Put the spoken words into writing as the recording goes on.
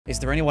Is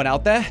there anyone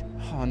out there?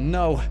 Oh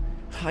no,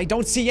 I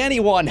don't see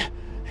anyone.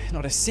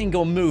 Not a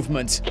single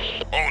movement.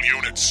 All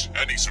units.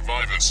 Any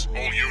survivors?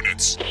 All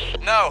units.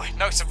 No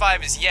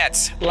survivors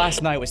yet.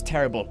 Last night was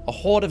terrible. A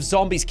horde of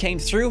zombies came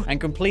through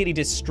and completely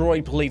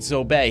destroyed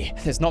Polizzo Bay.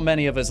 There's not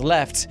many of us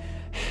left.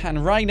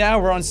 And right now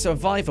we're on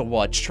survivor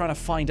watch, trying to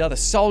find other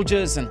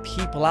soldiers and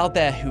people out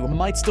there who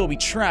might still be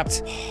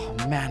trapped.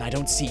 Oh man, I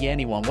don't see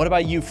anyone. What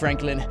about you,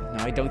 Franklin? No,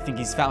 I don't think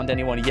he's found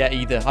anyone yet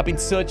either. I've been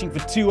searching for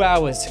 2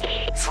 hours.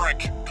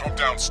 Frank, come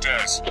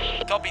downstairs.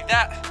 Copy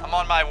that. I'm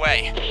on my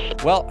way.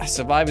 Well,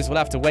 survivors will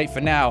have to wait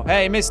for now.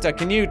 Hey, mister,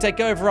 can you take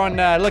over on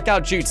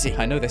lookout duty?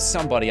 I know there's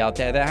somebody out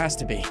there. There has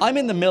to be. I'm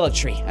in the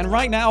military, and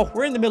right now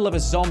we're in the middle of a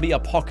zombie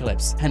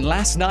apocalypse. And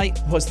last night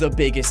was the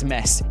biggest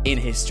mess in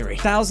history.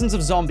 Thousands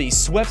of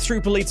zombies swept through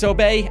Polizzo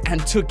Bay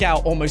and took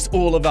out almost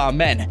all of our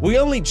men. We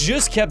only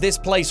just kept this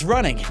place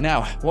running.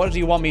 Now, what do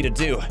you want me to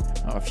do?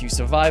 Oh, a few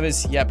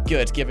survivors? Yep,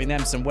 good. Giving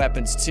them some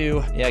weapons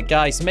too. Yeah,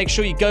 guys, make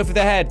sure you go for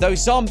the head.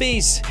 Those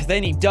zombies, they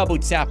need double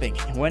tapping.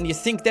 When you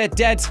think they're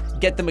dead,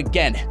 get them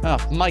again. Oh,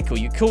 Michael,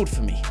 you called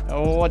for me.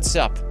 Oh, what's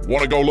up?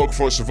 Want to go look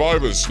for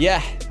survivors?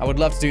 Yeah, I would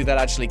love to do that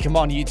actually. Come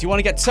on, do you want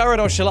to get turret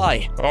or shall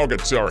I? I'll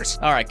get turret.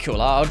 All right, cool.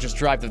 I'll just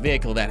drive the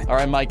vehicle then. All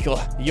right, Michael,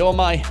 you're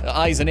my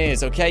eyes and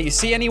ears, okay? You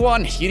see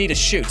anyone? You need to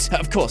shoot.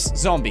 Of course,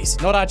 zombies,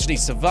 not actually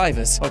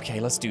survivors. Okay,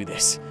 let's do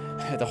this.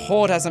 The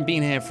horde hasn't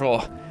been here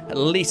for at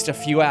least a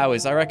few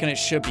hours. I reckon it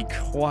should be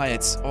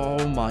quiet.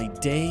 Oh my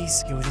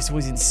days. Yo, this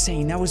was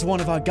insane. That was one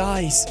of our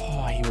guys.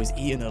 Oh, he was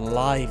eaten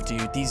alive,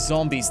 dude. These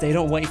zombies, they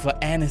don't wait for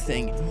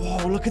anything.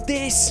 Whoa, look at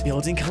this.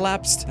 Building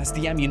collapsed. That's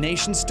the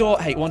ammunition store.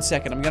 Hey, 1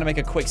 second. I'm gonna make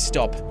a quick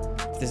stop.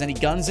 If there's any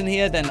guns in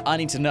here, then I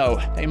need to know.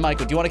 Hey,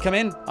 Michael, do you want to come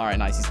in? All right,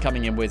 nice. He's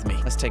coming in with me.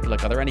 Let's take a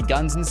look. Are there any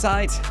guns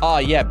inside? Oh,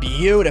 yeah,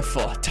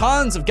 beautiful.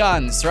 Tons of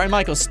guns. All right,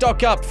 Michael,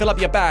 stock up. Fill up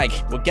your bag.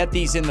 We'll get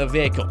these in the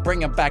vehicle. Bring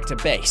them back to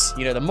base.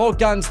 You know, the more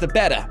guns, the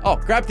better. Oh,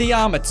 grab the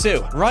armor,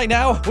 too. Right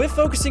now, we're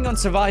focusing on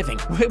surviving.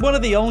 We're one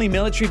of the only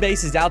military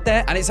bases out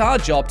there, and it's our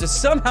job to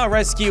somehow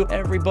rescue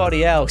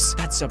everybody else.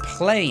 That's a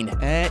plane.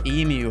 Air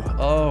Emu.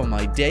 Oh,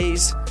 my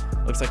days.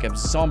 Looks like a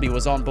zombie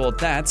was on board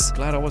that.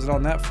 Glad I wasn't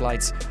on that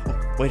flight. Oh,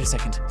 wait a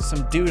second.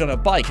 Some dude on a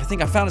bike. I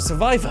think I found a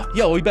survivor.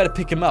 Yo, we better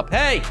pick him up.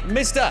 Hey,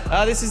 mister,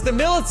 this is the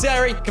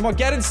military. Come on,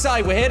 get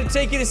inside. We're here to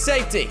take you to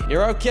safety.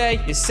 You're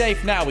okay. You're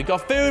safe now. We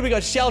got food. We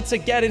got shelter.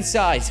 Get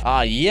inside.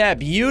 Ah, yeah,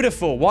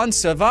 beautiful. One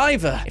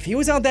survivor. If he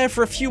was out there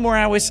for a few more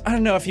hours, I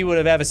don't know if he would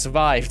have ever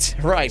survived.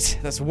 Right,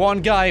 that's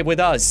one guy with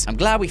us. I'm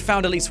glad we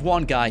found at least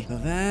one guy.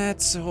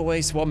 That's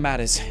always what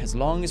matters, as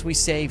long as we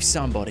save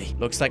somebody.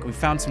 Looks like we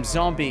found some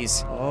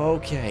zombies.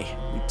 Okay,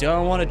 we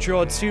don't want to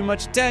draw too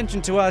much attention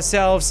to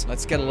ourselves.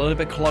 Let's get a little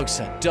bit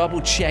closer.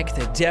 Double check,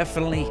 they're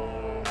definitely...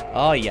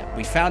 Oh yeah,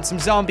 we found some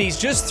zombies,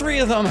 just 3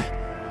 of them.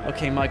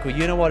 Okay, Michael,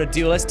 you know what to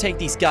do. Let's take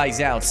these guys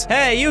out.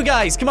 Hey, you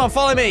guys, come on,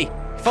 follow me.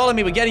 Follow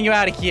me, we're getting you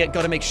out of here.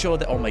 Gotta make sure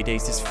that... Oh my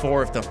days, there's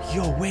 4 of them.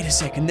 Yo, wait a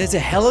second. There's a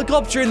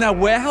helicopter in that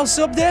warehouse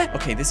up there?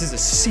 Okay, this is a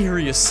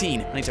serious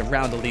scene. I need to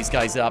round all these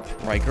guys up.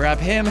 Right, grab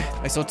him.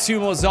 I saw 2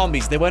 more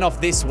zombies. They went off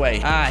this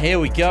way. Ah, here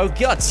we go.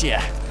 Gotcha.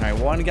 All right,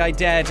 one guy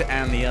dead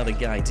and the other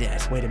guy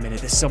dead. Wait a minute,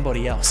 there's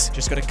somebody else.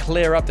 Just gotta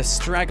clear up the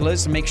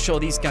stragglers and make sure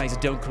these guys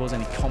don't cause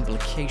any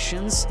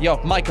complications. Yo,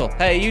 Michael,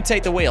 hey, you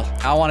take the wheel.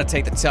 I want to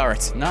take the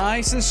turret.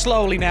 Nice and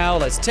slowly now.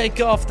 Let's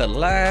take off the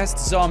last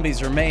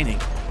zombies remaining.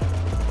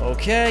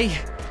 Okay.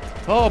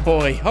 Oh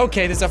boy.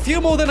 Okay, there's a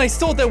few more than I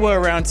thought there were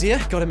around here.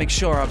 Gotta make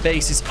sure our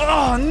base is...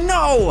 Oh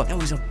no! That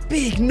was a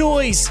big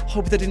noise.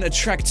 Hope that didn't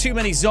attract too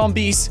many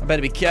zombies. I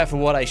better be careful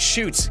what I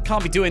shoot.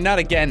 Can't be doing that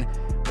again.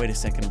 Wait a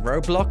second.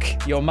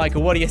 Roadblock? Yo,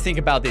 Michael, what do you think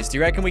about this? Do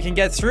you reckon we can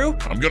get through?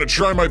 I'm gonna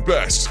try my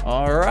best.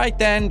 All right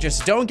then.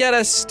 Just don't get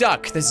us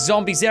stuck. There's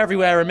zombies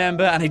everywhere,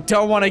 remember? And I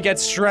don't want to get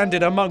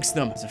stranded amongst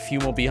them. There's a few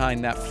more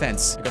behind that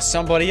fence. I got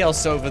somebody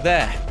else over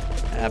there.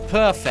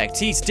 Perfect.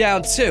 He's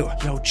down too.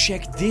 Yo,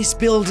 check this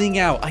building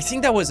out. I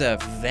think that was a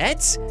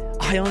vet?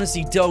 I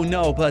honestly don't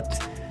know,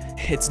 but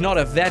it's not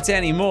a vet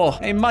anymore.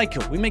 Hey,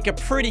 Michael, we make a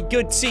pretty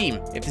good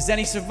team. If there's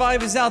any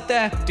survivors out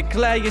there,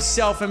 declare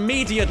yourself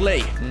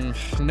immediately.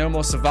 No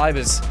more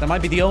survivors. That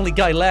might be the only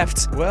guy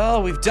left.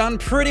 Well, we've done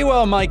pretty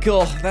well,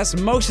 Michael. That's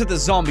most of the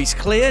zombies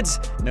cleared.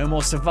 No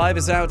more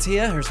survivors out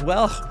here as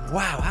well.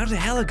 Wow, how did a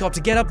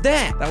helicopter get up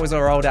there? That was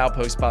our old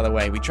outpost, by the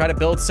way. We tried to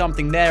build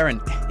something there, and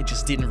it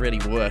just didn't really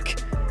work.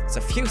 There's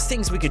a few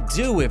things we could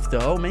do with,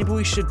 though. Maybe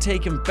we should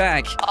take him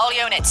back. All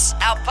units,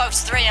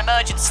 Outpost 3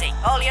 emergency.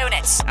 All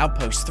units.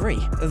 Outpost 3?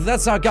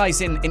 That's our guys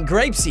in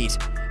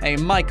Grapeseed. Hey,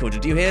 Michael,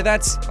 did you hear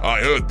that? I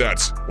heard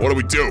that. What do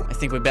we do? I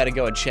think we better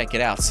go and check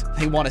it out.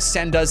 They want to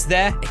send us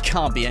there? It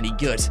can't be any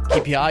good.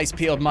 Keep your eyes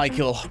peeled,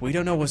 Michael. We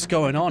don't know what's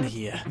going on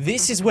here.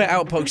 This is where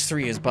Outpost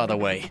 3 is, by the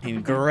way.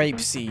 In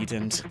Grapeseed,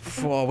 and...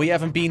 Oh, we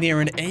haven't been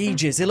here in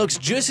ages. It looks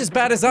just as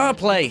bad as our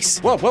place.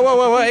 Whoa, whoa, whoa,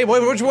 whoa, hey,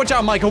 watch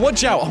out, Michael,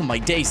 watch out. Oh, my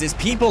days, there's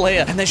people people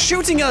here, and they're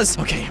shooting us.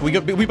 Okay,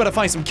 we better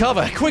find some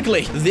cover,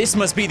 quickly. This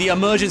must be the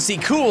emergency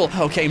cool.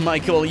 Okay,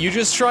 Michael, you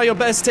just try your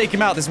best to take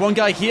him out. There's one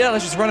guy here.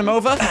 Let's just run him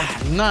over.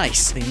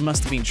 Nice. They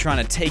must have been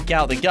trying to take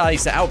out the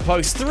guys at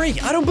Outpost 3.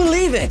 I don't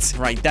believe it.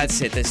 Right,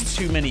 that's it. There's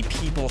too many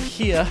people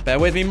here. Bear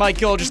with me,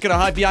 Michael. Just gonna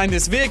hide behind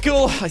this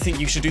vehicle. I think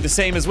you should do the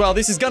same as well.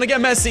 This is gonna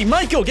get messy.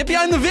 Michael, get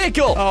behind the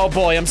vehicle. Oh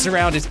boy, I'm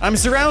surrounded. I'm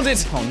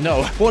surrounded. Oh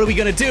no. What are we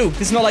gonna do?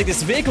 It's not like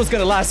this vehicle's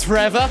gonna last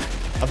forever.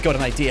 I've got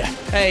an idea.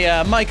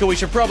 Hey, Michael, we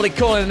should probably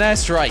call in an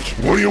airstrike.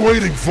 What are you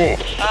waiting for?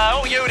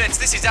 All units,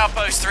 this is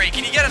Outpost 3.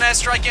 Can you get an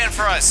airstrike in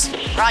for us?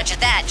 Roger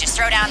that. Just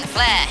throw down the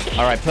flare.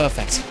 All right,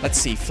 perfect. Let's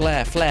see.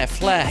 Flare, flare,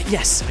 flare.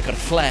 Yes, I got a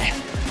flare.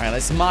 All right,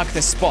 let's mark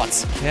the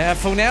spots.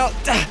 Careful now.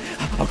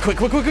 Oh, quick,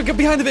 get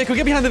behind the vehicle,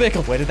 get behind the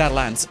vehicle. Where did that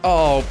land?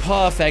 Oh,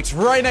 perfect.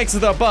 Right next to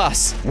the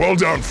bus. Well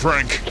done,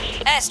 Frank.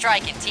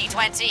 Airstrike in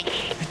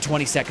T20.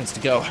 20 seconds to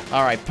go.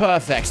 All right,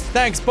 perfect.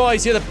 Thanks,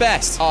 boys. You're the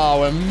best.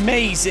 Oh,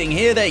 amazing.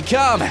 Here they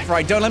come.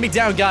 Right, don't let me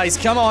down, guys.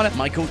 Come on.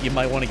 Michael, you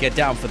might want to get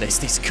down for this.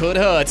 This could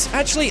hurt.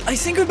 Actually, I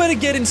think we better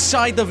get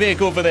inside the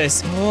vehicle for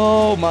this.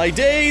 Oh, my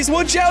days.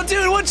 Watch out,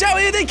 dude. Watch out.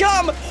 Here they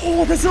come.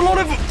 Oh, there's a lot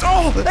of...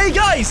 Oh, hey,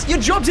 guys. You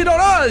dropped it on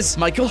us.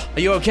 Michael, are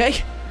you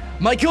okay?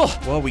 Michael!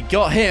 Well, we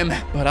got him,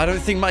 but I don't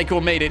think Michael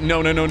made it.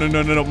 No.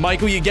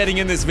 Michael, you're getting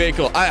in this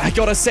vehicle. I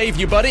gotta save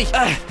you, buddy.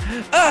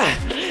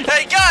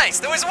 Hey, guys!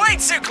 That was way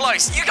too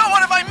close! You got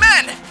one of my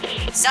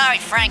men! Sorry,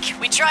 Frank.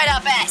 We tried our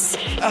best.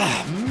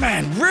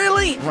 Man,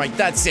 really? Right,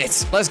 that's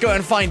it. Let's go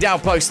and find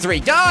Outpost 3.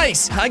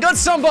 Guys! I got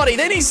somebody!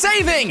 They need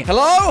saving!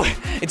 Hello?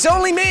 It's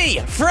only me,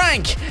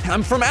 Frank!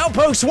 I'm from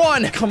Outpost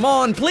 1. Come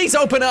on, please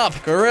open up.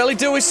 Could really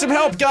do with some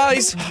help,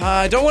 guys.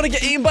 I don't want to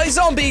get eaten by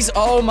zombies.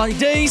 Oh, my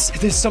days.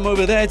 There's some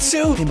over there, too.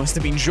 They must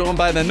have been drawn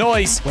by the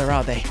noise. Where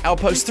are they?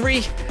 Outpost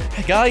 3?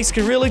 Hey, guys,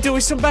 could really do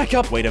with some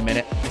backup. Wait a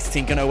minute. I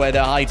think I know where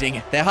they're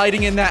hiding. They're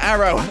hiding in that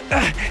arrow.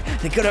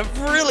 They could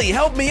have really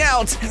helped me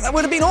out. That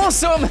would have been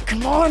awesome.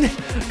 Come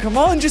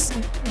on, just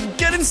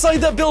get inside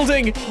that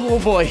building. Oh,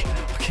 boy.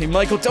 Okay,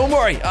 Michael, don't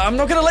worry. I'm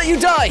not gonna let you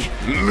die.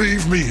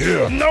 Leave me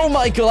here. No,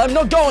 Michael, I'm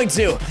not going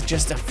to.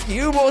 Just a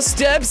few more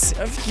steps.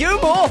 A few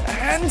more.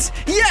 And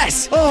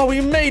yes! Oh, we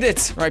made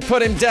it. All right,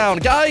 put him down.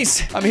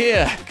 Guys, I'm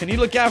here. Can you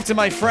look after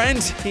my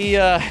friend? He,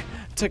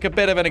 took a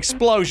bit of an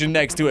explosion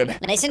next to him.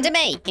 Listen to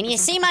me. Can you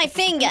see my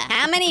finger?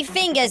 How many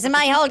fingers am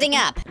I holding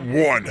up?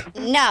 1.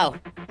 No,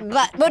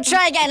 but we'll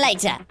try again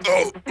later.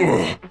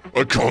 Oh,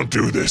 I can't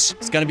do this.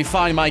 It's gonna be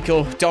fine,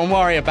 Michael. Don't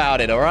worry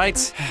about it, all right?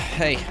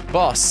 Hey,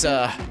 boss,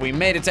 we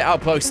made it to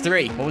Outpost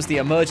 3. What was the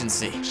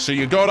emergency? So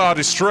you got our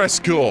distress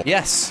call?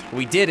 Yes,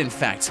 we did, in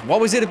fact.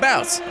 What was it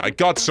about? I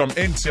got some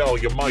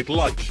intel you might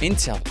like.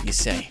 Intel, you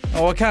say?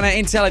 Oh, what kind of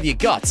intel have you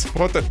got?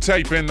 Put the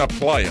tape in the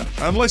player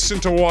and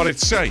listen to what it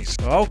says.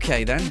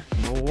 Okay, then.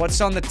 Well, what's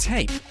on the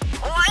tape?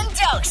 1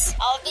 dose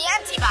of the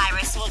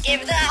antivirus will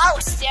give the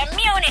host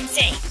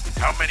immunity.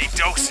 How many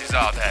doses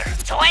are there?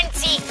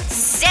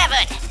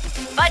 27.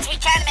 But we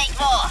can make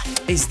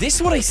more. Is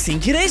this what I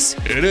think it is?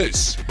 It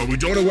is, but we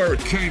don't know where it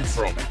came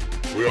from.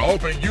 We were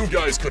hoping you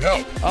guys could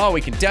help. Oh,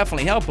 we can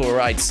definitely help, all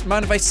right.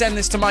 Mind if I send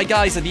this to my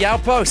guys at the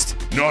outpost?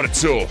 Not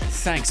at all.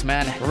 Thanks,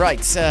 man. Right,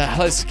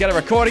 let's get a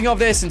recording of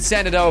this and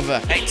send it over.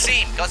 Hey,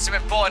 team, got some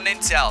important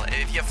intel.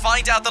 If you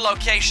find out the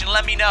location,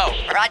 let me know.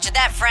 Roger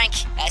that, Frank.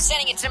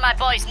 Sending it to my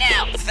boys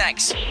now.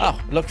 Thanks. Oh,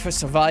 look for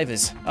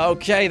survivors.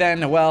 Okay,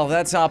 then. Well,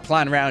 that's our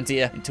plan around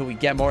here. Until we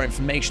get more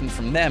information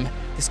from them,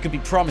 this could be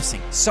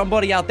promising.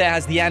 Somebody out there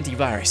has the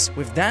antivirus.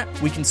 With that,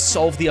 we can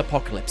solve the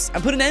apocalypse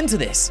and put an end to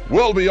this.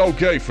 We'll be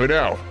okay for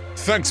now.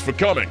 Thanks for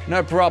coming.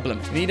 No problem.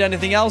 If you need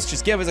anything else,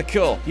 just give us a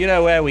call. You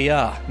know where we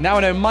are. Now I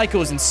know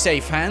Michael's in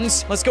safe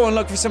hands. Let's go and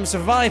look for some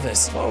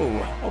survivors.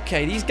 Oh,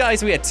 okay. These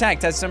guys we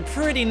attacked had some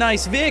pretty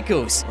nice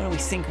vehicles. What do we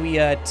think we,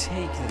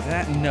 take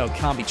that? No,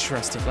 can't be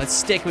trusted. Let's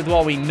stick with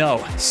what we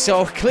know.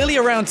 So, clearly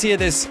around here,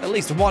 there's at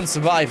least one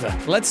survivor.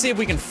 Let's see if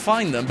we can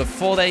find them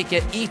before they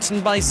get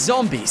eaten by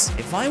zombies.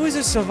 If I was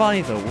a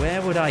survivor,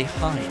 where would I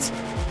hide?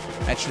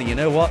 Actually, you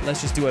know what? Let's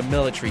just do a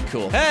military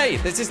call. Hey,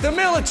 this is the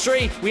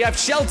military. We have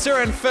shelter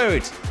and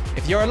food.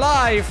 If you're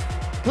alive,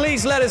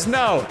 please let us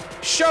know.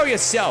 Show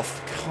yourself.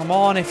 Come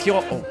on, if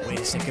you're... Oh, wait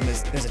a second.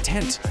 There's a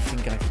tent. I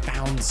think I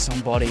found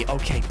somebody.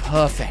 Okay,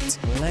 perfect.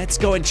 Let's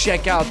go and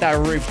check out that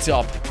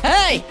rooftop.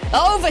 Hey,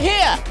 over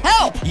here.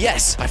 Help.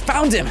 Yes, I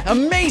found him.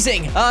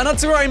 Amazing. Not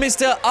to worry,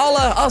 mister.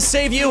 I'll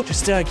save you.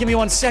 Just give me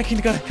 1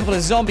 second. Got a couple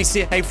of zombies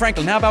here. Hey,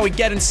 Franklin, how about we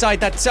get inside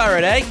that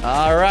turret, eh?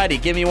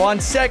 Alrighty, give me 1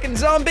 second,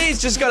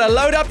 zombies. Just gotta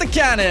load up the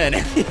cannon.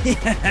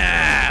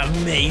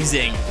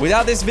 Amazing.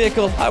 Without this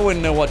vehicle, I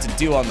wouldn't know what to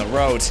do on the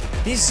road.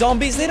 These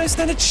zombies, they don't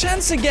stand a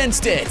chance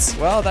against it.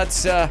 Well,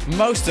 that's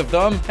most of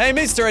them. Hey,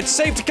 mister, it's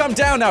safe to come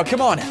down now.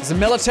 Come on. There's a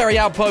military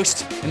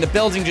outpost in the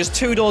building just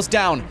 2 doors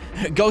down.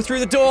 Go through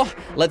the door.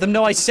 Let them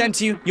know I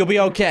sent you. You'll be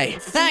okay.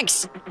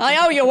 Thanks.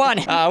 I owe you one.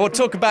 We'll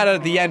talk about it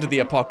at the end of the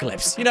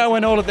apocalypse. You know,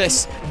 when all of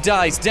this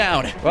dies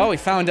down. Well, we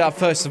found our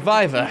first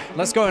survivor.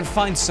 Let's go and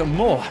find some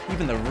more.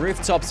 Even the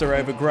rooftops are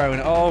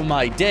overgrown. Oh,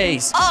 my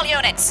days. All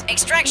units,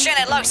 extraction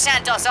at Los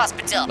Santos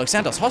Hospital. Los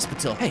Santos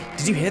Hospital. Hey,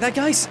 did you hear that,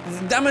 guys?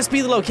 That must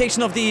be the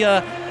location of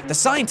the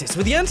scientist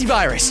with the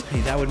antivirus.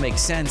 Hey, that would make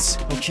sense.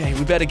 Okay,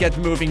 we better get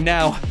moving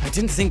now. I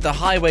didn't think the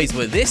highways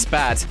were this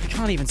bad. I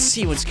can't even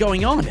see what's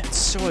going on. It's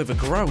so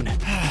overgrown.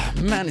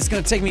 Man, it's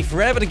gonna take me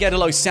forever to get to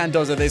Los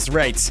Santos at this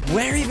rate.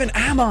 Where even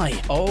am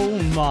I? Oh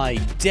my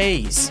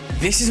days.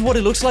 This is what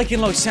it looks like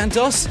in Los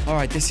Santos? All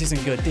right, this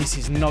isn't good. This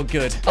is not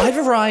good. I've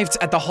arrived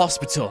at the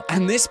hospital,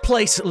 and this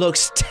place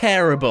looks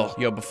terrible.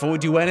 Yo, before we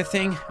do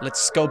anything, let's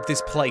scope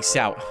this place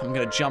out. I'm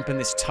gonna jump in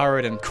this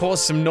turret and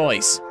cause some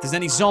noise. If there's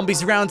any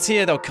zombies around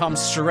here, they'll come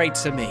straight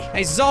to me.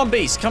 Hey,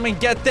 zombies, come and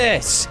get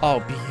this. Oh,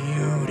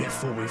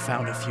 beautiful. We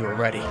found a few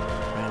already. All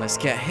right, let's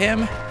get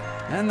him,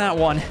 and that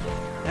one,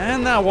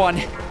 and that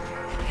one.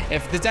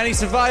 If there's any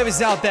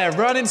survivors out there,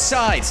 run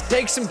inside.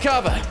 Take some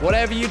cover.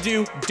 Whatever you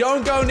do,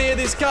 don't go near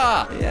this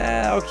car.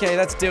 Yeah, okay,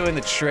 that's doing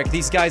the trick.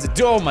 These guys are...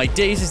 Oh, my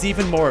days, there's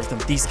even more of them.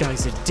 These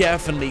guys are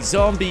definitely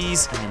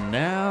zombies. And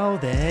now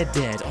they're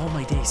dead. Oh,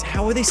 my days.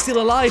 How are they still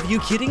alive? Are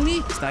you kidding me?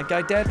 Is that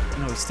guy dead?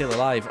 No, he's still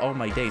alive. Oh,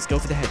 my days. Go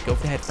for the head. Go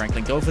for the head,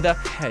 Franklin. Go for the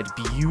head.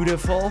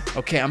 Beautiful.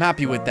 Okay, I'm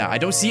happy with that. I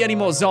don't see any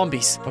more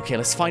zombies. Okay,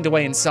 let's find a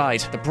way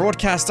inside. The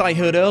broadcast I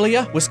heard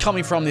earlier was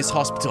coming from this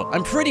hospital.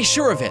 I'm pretty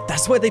sure of it.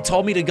 That's where they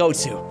told me to go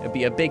to. It'd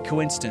be a big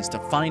coincidence to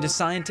find a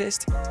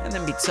scientist and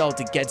then be told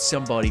to get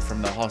somebody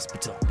from the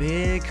hospital.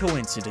 Big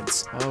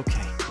coincidence.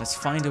 Okay, let's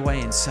find a way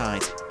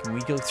inside. Can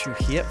we go through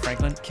here?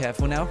 Franklin,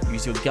 careful now.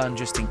 Use your gun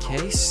just in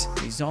case.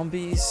 These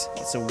zombies.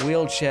 Lots of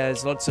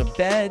wheelchairs. Lots of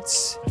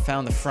beds. I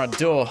found the front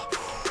door.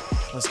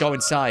 Let's go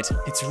inside.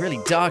 It's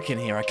really dark in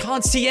here. I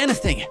can't see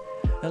anything.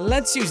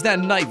 Let's use that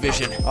night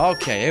vision.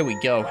 Okay, here we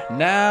go.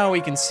 Now we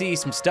can see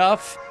some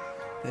stuff.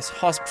 This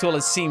hospital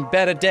has seen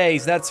better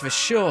days, that's for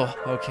sure.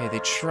 Okay, they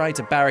tried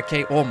to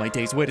barricade. Oh, my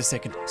days, wait a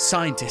second.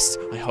 Scientist.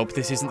 I hope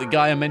this isn't the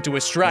guy I'm meant to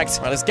extract.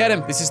 All right, let's get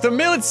him. This is the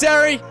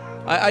military.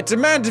 I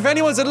demand if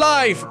anyone's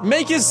alive,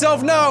 make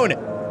yourself known.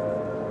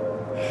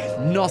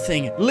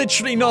 Nothing.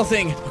 Literally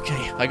nothing.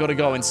 Okay, I gotta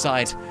go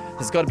inside.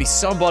 There's gotta be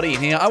somebody in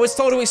here. I was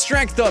told to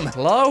extract them.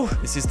 Hello?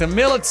 This is the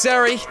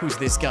military. Who's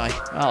this guy?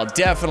 Oh,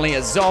 definitely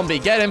a zombie.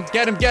 Get him.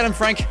 Get him. Get him,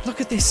 Frank.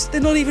 Look at this.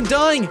 They're not even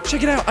dying.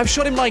 Check it out. I've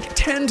shot him like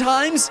 10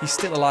 times. He's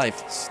still alive.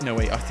 No,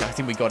 wait. I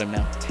think we got him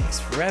now. It takes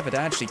forever to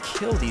actually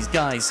kill these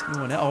guys.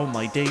 Oh,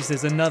 my days.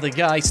 There's another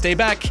guy. Stay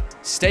back.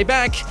 Stay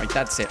back. All right,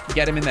 that's it.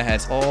 Get him in the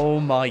head. Oh,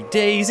 my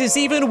days. It's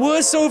even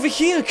worse over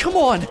here. Come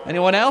on.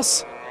 Anyone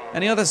else?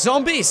 Any other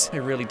zombies? I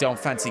really don't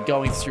fancy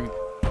going through...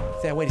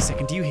 There, wait a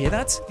second, do you hear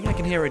that? I think I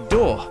can hear a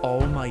door.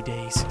 Oh my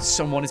days.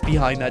 Someone is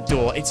behind that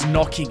door. It's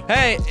knocking.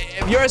 Hey,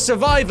 if you're a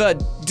survivor,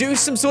 do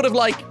some sort of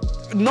like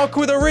knock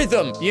with a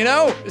rhythm, you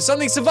know?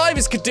 Something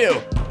survivors could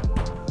do.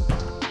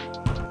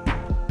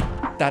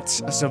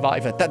 That's a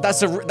survivor.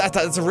 That's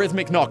a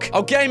rhythmic knock.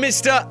 Okay,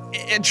 mister,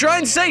 try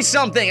and say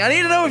something. I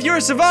need to know if you're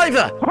a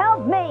survivor.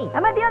 Help me!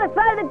 I'm at the other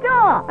side of the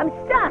door! I'm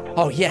stuck!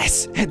 Oh,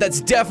 yes.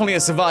 That's definitely a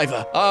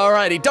survivor.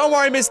 Alrighty, don't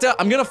worry, mister.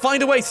 I'm gonna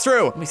find a way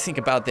through. Let me think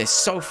about this.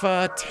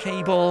 Sofa,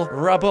 table,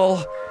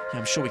 rubble. Yeah,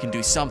 I'm sure we can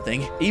do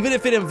something. Even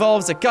if it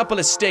involves a couple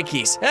of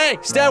stickies. Hey,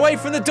 stay away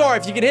from the door.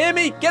 If you can hear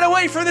me, get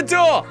away from the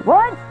door.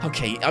 What?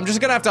 Okay, I'm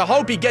just gonna have to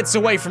hope he gets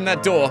away from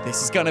that door.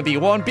 This is gonna be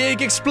one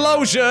big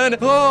explosion.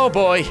 Oh,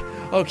 boy.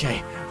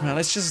 Okay. Well,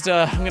 let's just,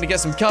 I'm gonna get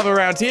some cover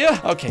around here.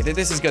 Okay,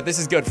 this is good. This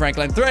is good,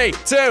 Franklin. 3,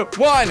 2,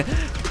 1.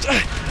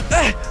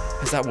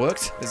 Has that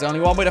worked? There's only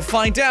one way to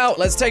find out.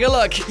 Let's take a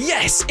look.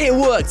 Yes, it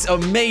worked.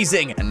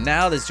 Amazing. And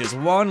now there's just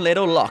one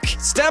little lock.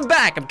 Stand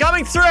back. I'm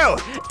coming through.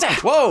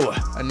 Whoa.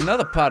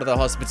 Another part of the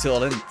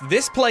hospital. And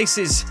this place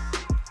is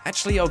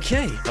actually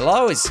okay.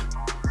 Hello? Is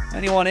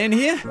anyone in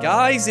here?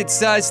 Guys, it's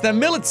the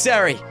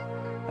military.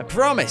 I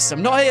promise.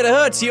 I'm not here to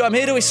hurt you. I'm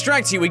here to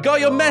extract you. We got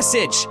your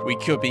message. We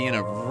could be in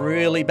a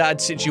really bad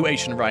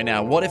situation right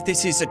now. What if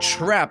this is a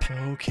trap?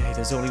 Okay,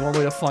 there's only one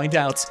way to find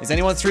out. Is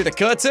anyone through the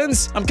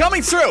curtains? I'm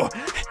coming through.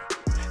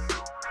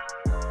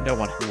 No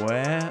one.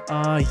 Where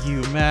are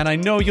you, man? I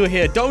know you're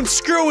here. Don't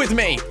screw with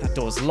me. That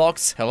door's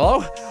locked.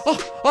 Hello?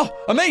 Oh,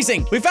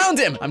 amazing. We found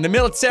him. I'm the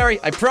military.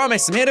 I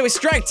promise. I'm here to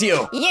extract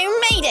you.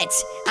 You made it.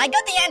 I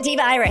got the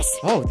antivirus.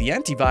 Oh, the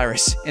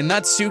antivirus. In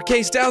that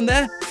suitcase down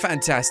there?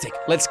 Fantastic.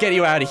 Let's get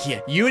you out of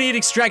here. You need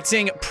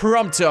extracting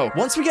pronto.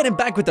 Once we get him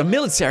back with the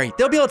military,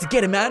 they'll be able to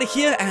get him out of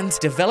here and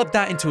develop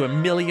that into a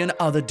million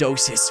other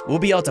doses. We'll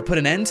be able to put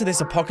an end to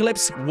this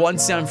apocalypse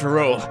once and for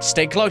all.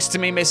 Stay close to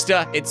me,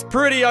 mister. It's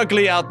pretty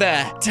ugly out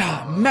there.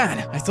 Oh,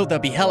 man, I thought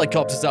there'd be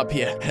helicopters up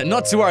here.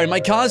 Not to worry, my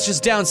car's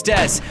just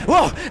downstairs.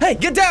 Whoa, hey,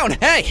 get down.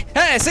 Hey,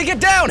 I say get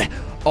down.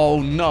 Oh,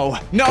 no.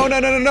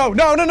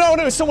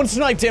 No, someone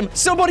sniped him.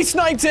 Somebody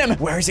sniped him.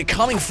 Where is it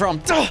coming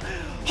from?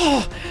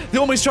 Oh, they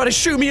almost tried to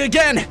shoot me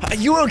again. Are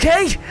you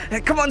okay?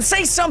 Come on,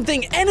 say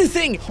something,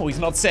 anything. Oh, he's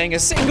not saying a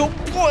single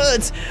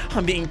word.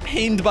 I'm being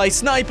pinned by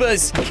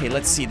snipers. Okay,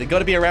 let's see. They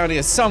gotta be around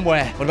here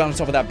somewhere. What about on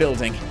top of that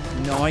building?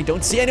 No, I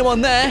don't see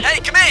anyone there. Hey,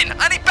 come in.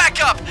 I need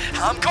backup.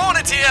 I'm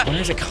cornered here.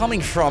 Where is it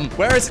coming from?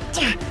 Where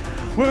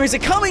is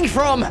it coming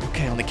from?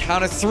 Okay, on the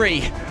count of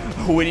 3.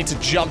 Oh, we need to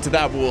jump to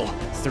that wall.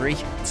 3,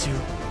 2,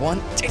 1.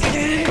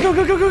 Go,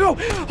 go, go, go,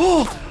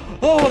 go.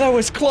 Oh, that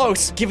was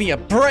close. Give me a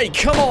break.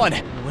 Come on.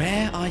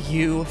 Where are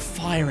you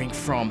firing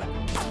from?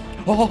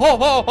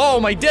 Oh,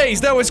 my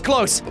days. That was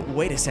close.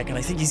 Wait a second.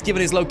 I think he's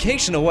giving his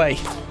location away.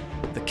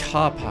 The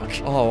car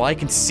park. Oh, I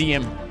can see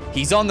him.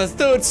 He's on the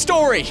 3rd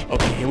story.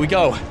 Okay, here we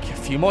go.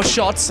 A few more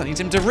shots. I need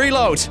him to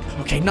reload.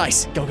 Okay,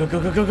 nice. Go, go,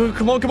 go, go, go, go.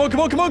 Come on, come on, come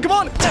on, come on, come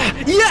on.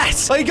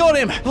 Yes, I got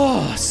him.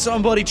 Oh,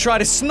 somebody tried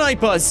to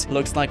snipe us.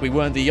 Looks like we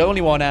weren't the only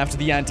one after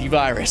the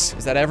antivirus.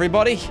 Is that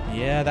everybody?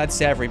 Yeah,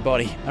 that's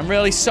everybody. I'm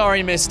really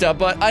sorry, mister,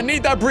 but I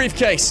need that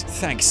briefcase.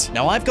 Thanks.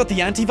 Now I've got the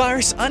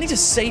antivirus. I need to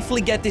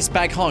safely get this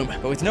back home.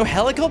 But with no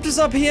helicopters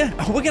up here,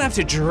 we're gonna have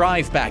to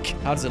drive back.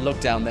 How does it look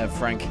down there,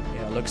 Frank?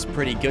 Looks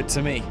pretty good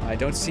to me. I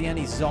don't see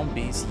any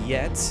zombies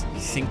yet. I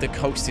think the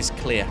coast is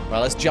clear. Well,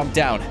 let's jump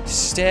down.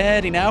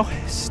 Steady now.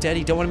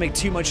 Steady. Don't want to make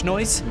too much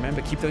noise.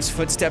 Remember, keep those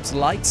footsteps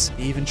light.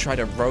 Even try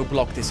to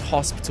roadblock this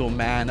hospital,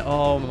 man.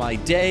 Oh, my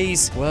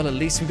days. Well, at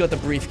least we got the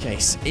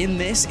briefcase. In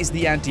this is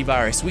the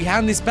antivirus. We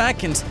hand this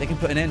back and they can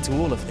put an end to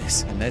all of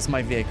this. And there's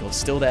my vehicle.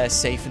 Still there,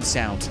 safe and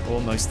sound.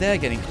 Almost there,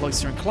 getting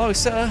closer and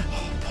closer.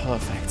 Oh,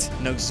 perfect.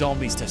 No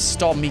zombies to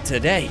stop me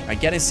today. All right,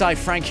 get inside,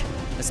 Frank.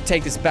 Let's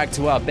take this back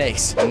to our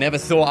base. I never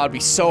thought I'd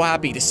be so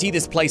happy to see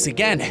this place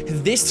again.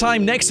 This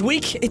time next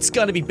week, it's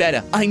gonna be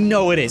better. I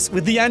know it is.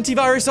 With the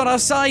antivirus on our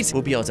side,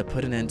 we'll be able to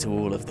put an end to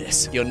all of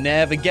this. You'll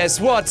never guess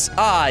what?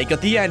 I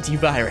got the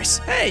antivirus.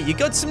 Hey, you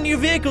got some new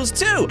vehicles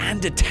too.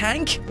 And a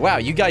tank? Wow,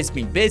 you guys have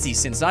been busy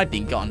since I've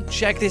been gone.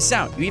 Check this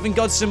out. You even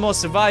got some more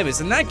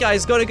survivors, and that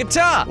guy's got a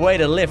guitar. Way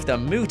to lift the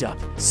mood up.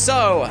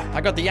 So,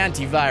 I got the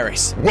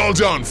antivirus. Well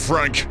done,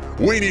 Frank.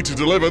 We need to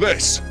deliver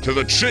this to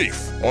the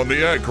chief on the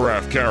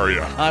aircraft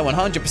carrier. I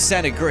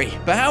 100% agree.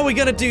 But how are we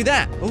gonna do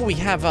that? Oh, we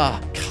have,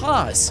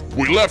 cars.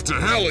 We left a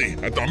heli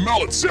at the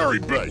military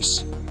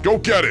base. Go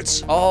get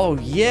it. Oh,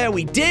 yeah,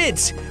 we did.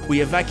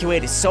 We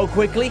evacuated so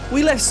quickly,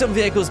 we left some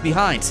vehicles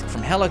behind.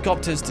 From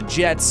helicopters to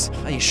jets.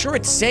 Are you sure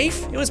it's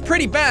safe? It was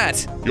pretty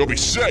bad. You'll be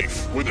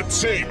safe with a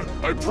team,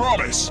 I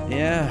promise.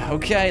 Yeah,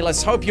 okay,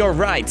 let's hope you're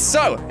right.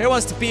 So, who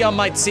wants to be on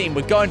my team?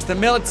 We're going to the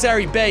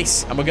military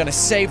base, and we're gonna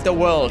save the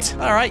world.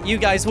 All right, you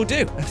guys will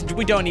do.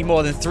 We don't need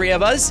more than 3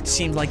 of us.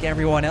 Seems like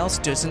everyone else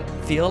doesn't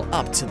feel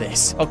up to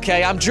this.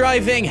 Okay, I'm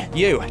driving.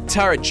 You,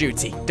 turret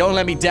duty. Don't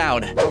let me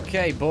down.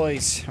 Okay,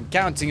 boys, I'm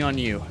counting on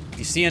you. If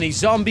you see any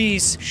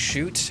zombies,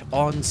 shoot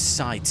on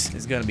sight.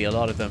 There's gonna be a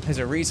lot of them. There's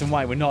a reason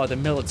why we're not at the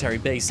military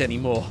base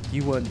anymore.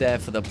 You weren't there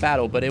for the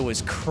battle, but it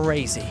was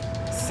crazy.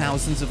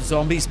 Thousands of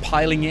zombies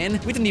piling in.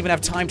 We didn't even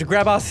have time to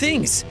grab our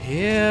things.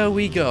 Here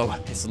we go.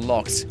 It's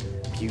locked.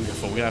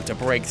 Beautiful. We're gonna have to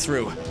break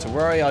through. Don't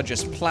worry, I'll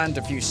just plant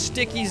a few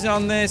stickies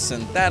on this,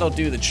 and that'll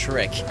do the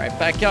trick. All right,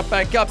 back up,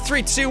 back up.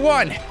 3, 2,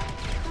 1.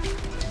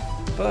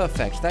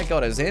 Perfect. That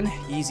got us in.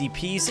 Easy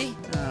peasy.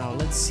 Now,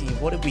 let's see.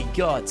 What have we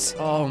got?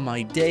 Oh,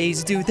 my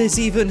days, dude. There's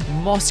even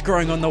moss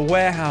growing on the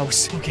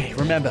warehouse. Okay,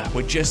 remember,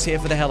 we're just here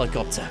for the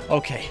helicopter.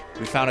 Okay,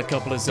 we found a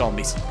couple of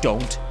zombies.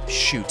 Don't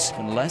shoot.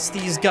 Unless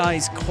these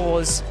guys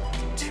cause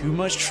too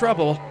much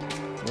trouble,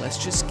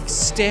 let's just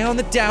stay on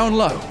the down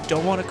low.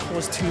 Don't want to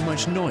cause too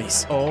much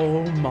noise.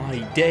 Oh my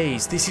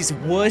days. This is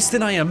worse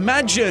than I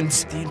imagined.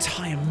 The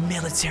entire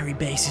military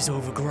base is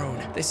overgrown.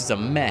 This is a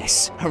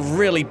mess. A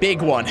really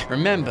big one.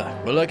 Remember,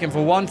 we're looking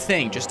for one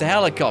thing, just a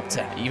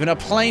helicopter. Even a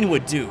plane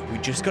would do. We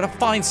just gotta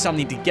find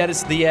something to get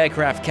us to the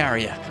aircraft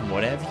carrier. And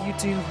whatever you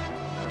do,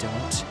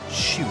 don't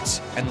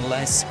shoot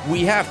unless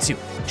we have to.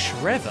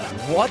 Trevor?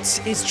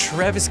 What is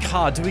Trevor's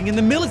car doing in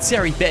the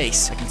military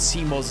base? I can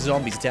see more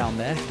zombies down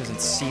there. Doesn't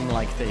seem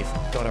like they've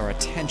got our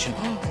attention.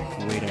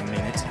 Wait a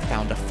minute.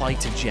 Found a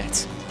fighter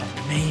jet.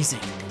 Amazing.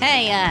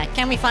 Hey,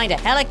 can we find a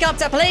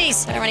helicopter,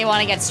 please? I don't really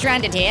want to get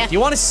stranded here. You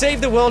want to save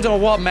the world or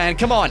what, man?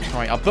 Come on. All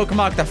right, I'll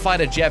bookmark the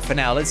fighter jet for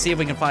now. Let's see if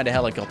we can find a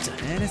helicopter.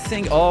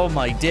 Anything? Oh,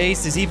 my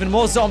days. There's even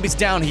more zombies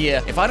down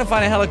here. If I don't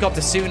find a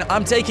helicopter soon,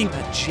 I'm taking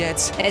a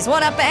jet. There's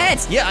one up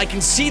ahead. Yeah, I can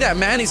see that,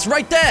 man. It's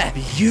right there.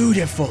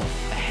 Beautiful.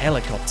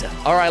 Helicopter.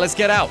 All right, let's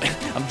get out.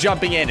 I'm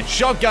jumping in.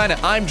 Shotgun,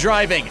 I'm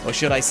driving. Or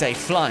should I say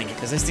flying?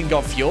 Has this thing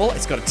got fuel?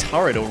 It's got a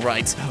turret, all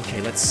right. Okay,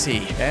 let's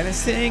see.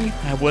 Anything?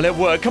 Will it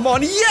work? Come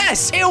on.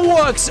 Yes, it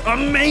works.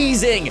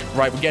 Amazing.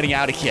 Right, we're getting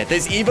out of here.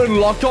 There's even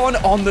lock-on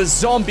the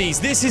zombies.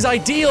 This is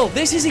ideal.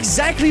 This is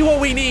exactly what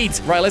we need.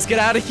 Right, let's get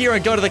out of here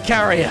and go to the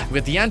carrier.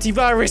 With the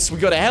antivirus, we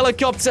got a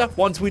helicopter.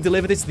 Once we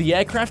deliver this to the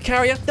aircraft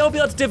carrier, they'll be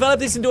able to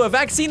develop this into a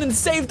vaccine and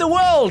save the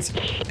world.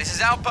 This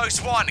is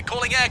Outpost 1,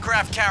 calling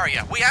aircraft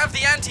carrier. We have the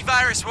antivirus.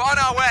 We're on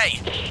our way.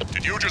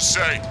 Did you just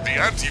say the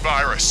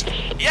antivirus?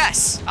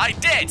 Yes, I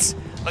did.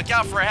 look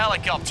out for a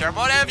helicopter.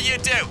 Whatever you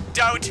do,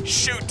 don't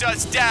shoot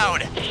us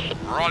down.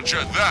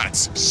 Roger that.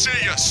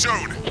 See you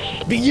soon.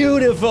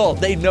 Beautiful.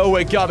 They know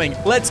we're coming.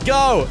 Let's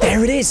go.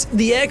 There it is,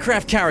 the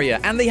aircraft carrier,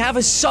 and they have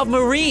a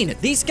submarine.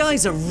 These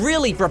guys are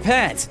really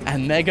prepared,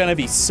 and they're gonna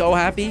be so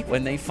happy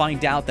when they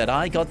find out that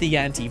I got the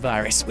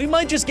antivirus. We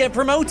might just get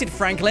promoted,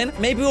 Franklin.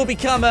 Maybe we'll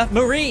become a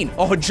Marine,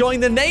 or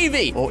join the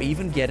Navy, or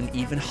even get an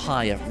even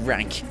higher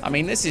rank. I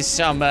mean, this is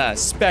some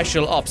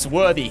special ops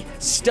worthy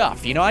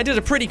stuff. You know, I did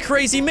a pretty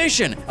crazy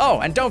mission. Oh,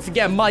 and don't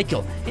forget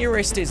Michael. He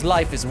risked his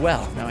life as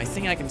well. Now, I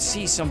think I can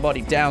see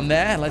somebody down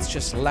there. Let's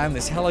just land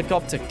this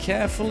helicopter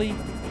carefully,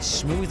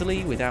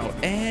 smoothly, without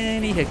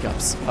any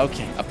hiccups.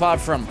 Okay, apart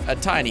from a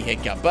tiny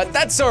hiccup, but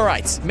that's all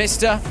right.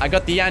 Mister, I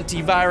got the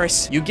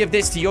antivirus. You give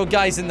this to your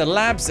guys in the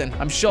labs, and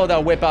I'm sure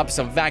they'll whip up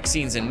some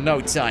vaccines in no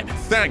time.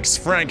 Thanks,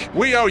 Frank.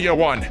 We owe you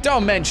one.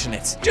 Don't mention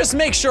it. Just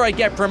make sure I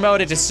get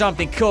promoted to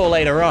something cool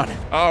later on.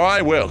 Oh,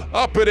 I will.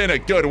 I'll put in a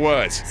good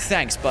word.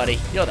 Thanks, buddy.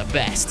 You're the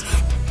best.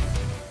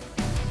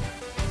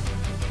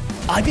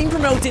 I've been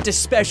promoted to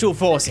Special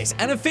Forces,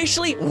 and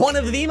officially one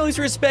of the most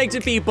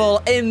respected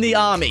people in the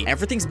army.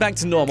 Everything's back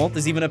to normal.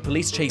 There's even a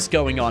police chase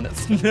going on.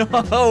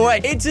 No way.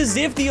 It's as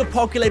if the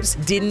apocalypse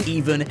didn't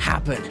even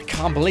happen. I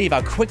can't believe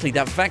how quickly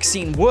that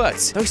vaccine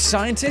worked. Those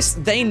scientists,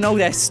 they know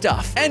their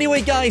stuff.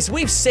 Anyway, guys,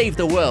 we've saved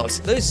the world.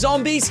 Those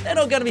zombies, they're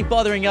not gonna be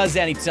bothering us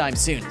anytime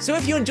soon. So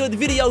if you enjoyed the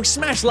video,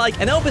 smash like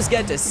and help us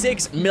get to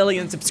 6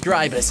 million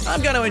subscribers.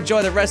 I'm gonna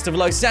enjoy the rest of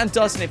Los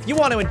Santos, and if you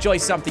want to enjoy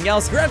something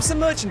else, grab some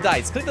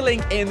merchandise. Click the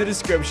link in the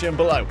description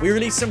below. We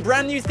release some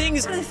brand new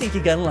things, and I think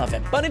you're gonna love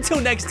them. But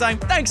until next time,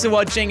 thanks for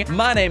watching.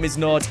 My name is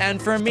Nought,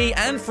 and from me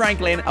and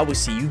Franklin, I will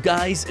see you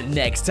guys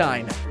next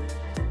time.